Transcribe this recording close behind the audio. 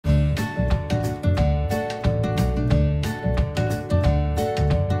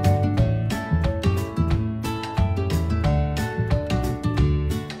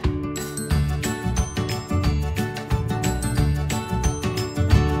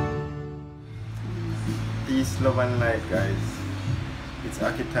Peace, love and light, guys. It's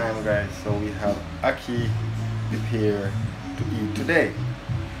Ackee time, guys. So we have Ackee prepare to eat today.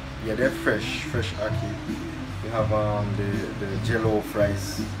 Yeah, they're fresh Ackee. We have the jello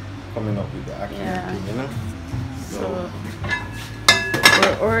fries coming up with the Ackee thing, you know. So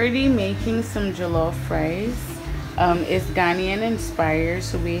we're already making some jollof fries. It's Ghanaian inspired,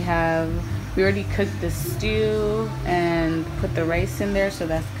 so we already cooked the stew and put the rice in there, so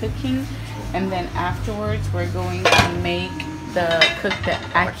that's cooking. And then afterwards we're going to cook the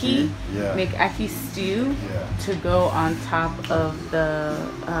Ackee, make Ackee stew to go on top of the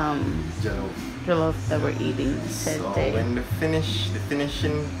jollof that we're eating today. So when the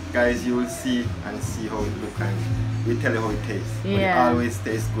finishing, guys, you will see how it looks, and we tell you how it tastes. But it always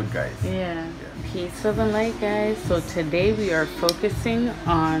tastes good, guys. Peace, love and light, guys. So today we are focusing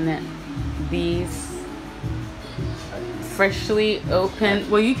on these freshly open,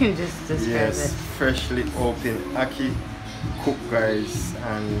 well, you can just describe it. Freshly open Ackee cooked, guys,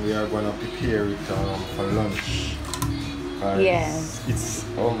 and we are going to prepare it for lunch.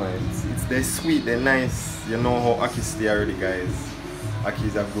 They're sweet, they're nice. You know how Ackee's they already, guys.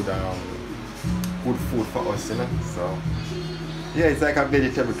 Ackee's a good food for us, you know. So yeah, it's like a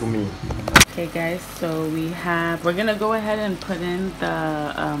vegetable to me. Okay, guys, so we're gonna go ahead and put in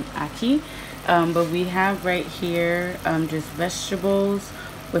the Ackee, but we have right here just vegetables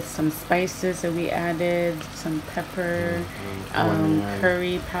with some spices that we added, some pepper,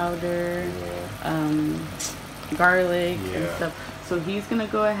 curry powder, garlic and stuff. So he's gonna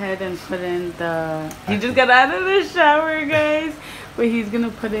go ahead and put in he just got out of the shower, guys, but he's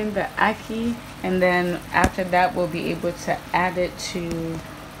gonna put in the Ackee, and then after that we'll be able to add it to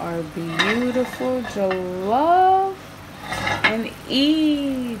our beautiful jollof and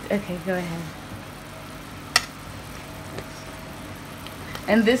eat. Okay, go ahead.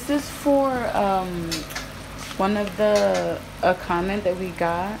 And this is for one of a comment that we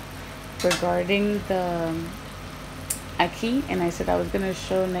got regarding the Ackee, and I said I was gonna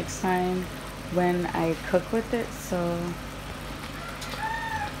show next time when I cook with it. So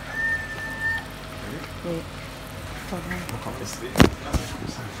wait, hold on.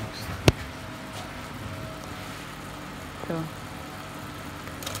 Go.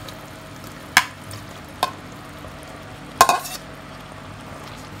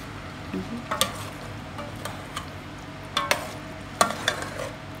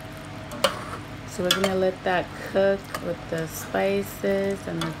 So we're gonna let that cook with the spices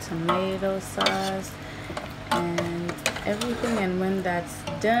and the tomato sauce and everything, and when that's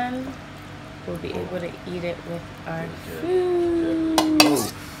done we'll be able to eat it with our food.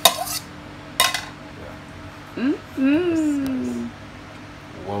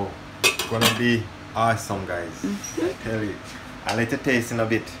 Whoa, it's gonna be awesome, guys. I tell you. I'll let you taste in a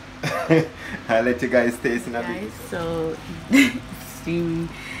bit. I'll let you guys taste in a bit. So steaming.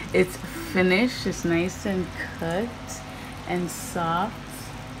 It's finished. It's nice and cooked and soft.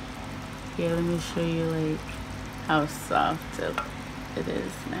 Here, let me show you like how soft it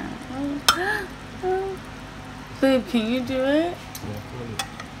is now. Oh. Babe, can you do it?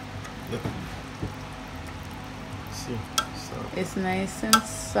 Look. See, so it's nice and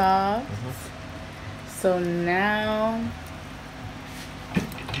soft. So now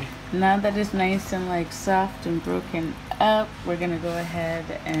that it's nice and like soft and broken up, we're gonna go ahead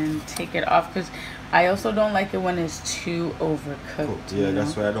and take it off, because I also don't like it when it's too overcooked. Yeah,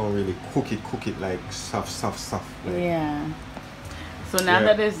 that's why I don't really cook it like soft like. Yeah. So now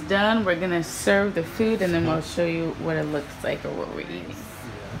that it's done, we're gonna serve the food, and then we'll show you what it looks like or what we're eating.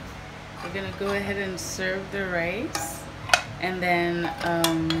 We're gonna go ahead and serve the rice, and then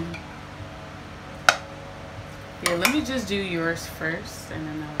yeah, let me just do yours first, and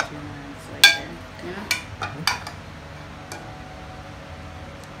then I'll do mine later, you know?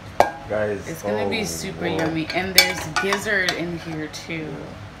 Guys, it's gonna be super yummy, and there's gizzard in here too.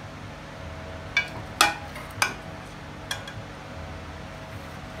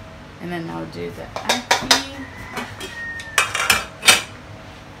 And then I'll do the Ackee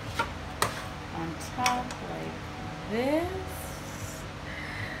on top like this.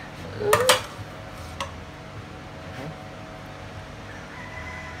 Ooh.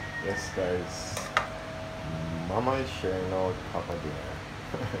 Yes, guys. Mama is sharing out Papa dinner.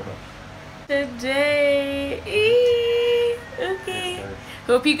 Today. Okay. Yes,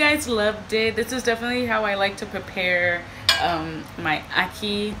 hope you guys loved it. This is definitely how I like to prepare my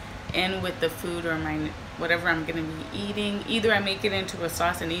Ackee in with the food or my whatever I'm gonna be eating. Either I make it into a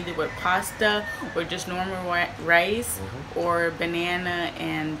sauce and eat it with pasta, or just normal rice, or banana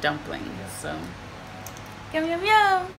and dumplings. So yum yum yum.